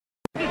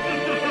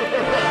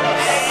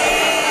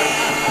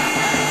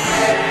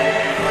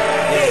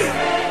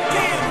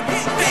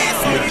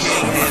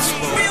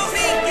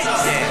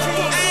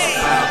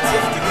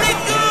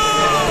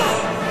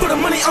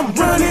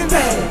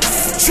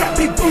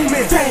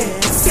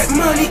that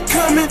money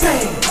coming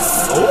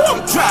fast. Oh,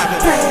 I'm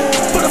driving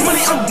fast. For the money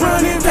I'm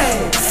running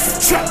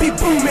fast. Trap be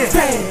booming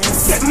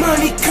fast. That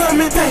money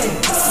coming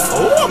fast.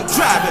 Oh, I'm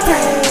driving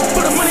fast.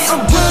 For the money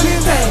I'm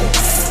running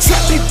fast. Trap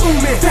be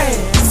booming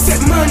fast. That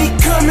money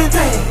coming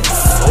fast.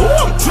 Oh,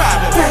 I'm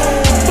driving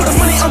fast. For the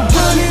money I'm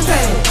running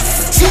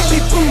fast. Trap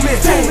be booming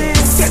fast.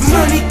 That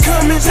money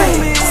coming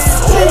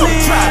fast. Oh,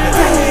 I'm driving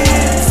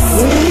fast.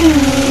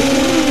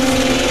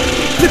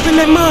 Flipping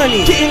that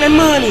money, getting that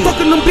money,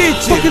 fucking them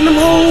bitches, fucking them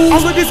hoes,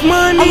 all of this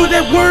money, all of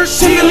that work,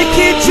 shit in the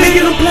kitchen,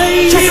 making them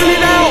plays, chasing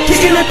it out,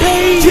 getting that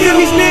pay, killing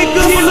these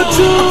niggas, full of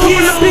two, I'm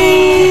coming to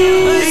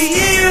beans.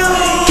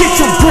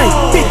 Bitch, I'm great,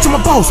 bitch, I'm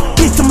a boss,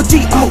 bitch, I'm a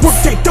G, I'ma work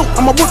that dope,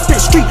 I'ma work that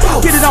street,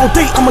 get it all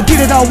day, I'ma get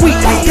it all week,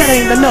 like that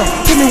ain't enough,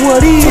 tell me what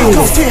it is,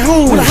 cost 10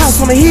 homes, with a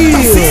house on the hill,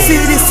 6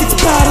 cities, 6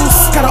 bottles,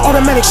 got an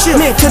automatic shift,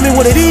 man, tell me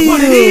what it is,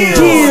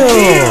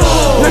 yeah.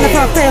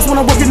 95 fast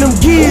when I'm working them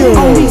gills.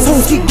 All these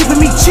hoes keep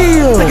giving me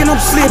chills. Thinking I'm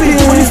slipping,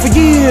 doing this for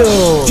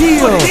years.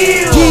 Yeah.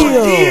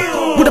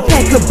 With a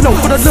pack of blow,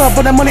 for the love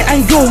of that money, I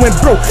ain't going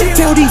broke.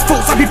 Tell these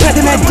folks I be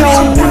packing that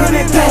dough.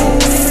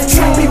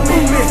 Trap be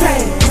booming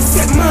fast.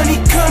 That money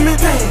coming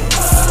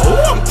fast.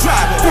 Oh, I'm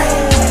driving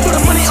fast. For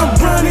the money I'm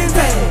running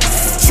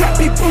fast. Trap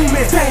be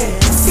booming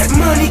fast. That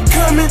money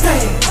coming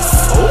fast.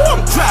 Oh,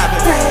 I'm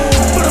driving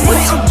fast. For the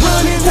money I'm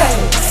running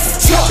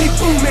fast. Trap be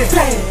booming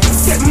fast.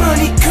 That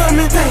money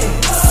coming fast.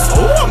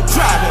 Oh, I'm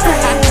driving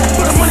fast.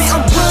 For the money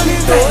I'm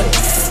running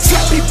fast.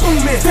 Trap be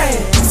booming fast.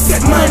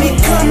 That money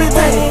coming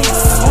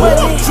fast. Oh,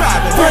 I'm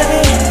driving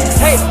fast.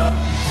 Hey,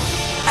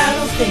 I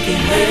don't think it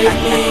hurt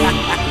me.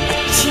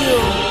 Chill.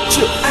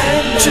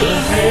 I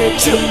never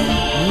hurt you.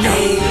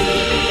 Hey,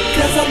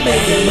 cause I'm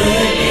making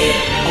money.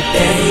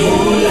 That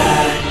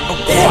moolah.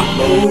 That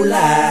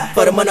moolah.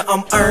 For the money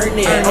I'm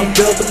earning, I'm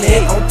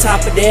doubling. On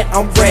top of that,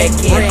 I'm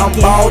racking. I'm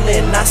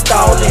ballin', not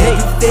stallin'.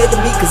 You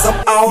feelin' me cause I'm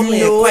all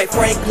in. Quite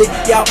frankly,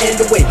 y'all in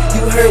the way.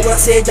 You heard what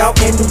I said, y'all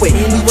in the way.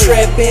 We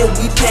trappin',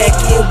 we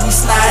packin', we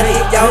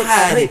sliding, y'all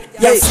hiding.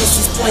 Y'all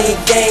sisters playin'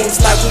 games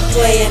like we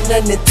playin'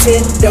 a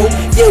Nintendo.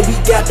 Yeah, we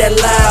got that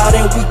loud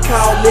and we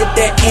call it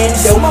that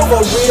endo.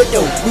 For real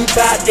though, we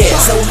bout that.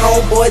 So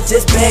homeboy,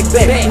 just back.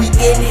 We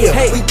in here,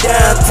 we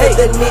down to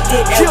the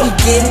nigga and we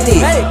gettin'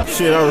 it.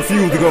 Shit, I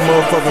refuse to go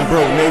motherfucking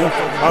broke, nigga.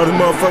 All this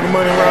motherfucking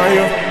money around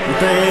here, you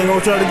think they ain't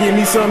gonna try to give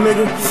me something,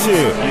 nigga?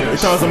 Shit, they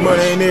talk some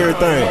money ain't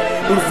everything.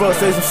 Who the fuck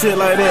say some shit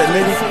like that,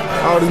 nigga?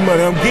 All this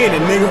money, I'm getting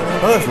it, nigga.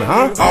 Hustling,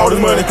 huh? All this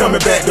money coming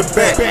back to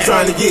back,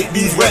 trying to get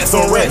these rats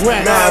on rats.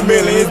 9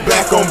 million is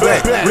black on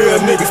black. Real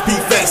niggas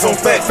speak facts on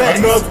facts.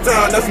 Another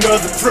time, that's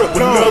another trip.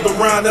 Another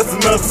round, that's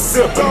another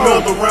sip.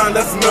 Another round,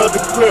 that's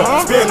another clip.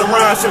 Spin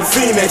around, should've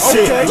seen that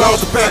shit.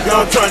 Lost the pack,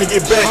 I'm trying to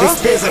get back.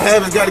 Expensive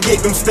habits, gotta get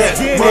them stats.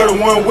 Murder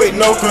one with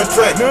no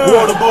contract.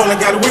 Water bowling,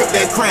 gotta whip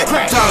that crack.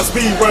 Child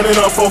speed running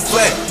up 4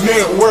 flat.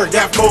 Nigga work,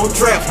 got 4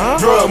 traps.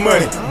 Drug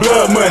money,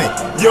 blood money.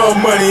 Your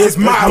money is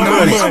my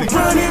money. I'm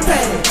running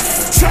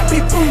fast. Trap be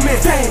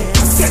booming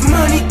fast. That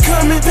money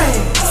coming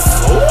fast.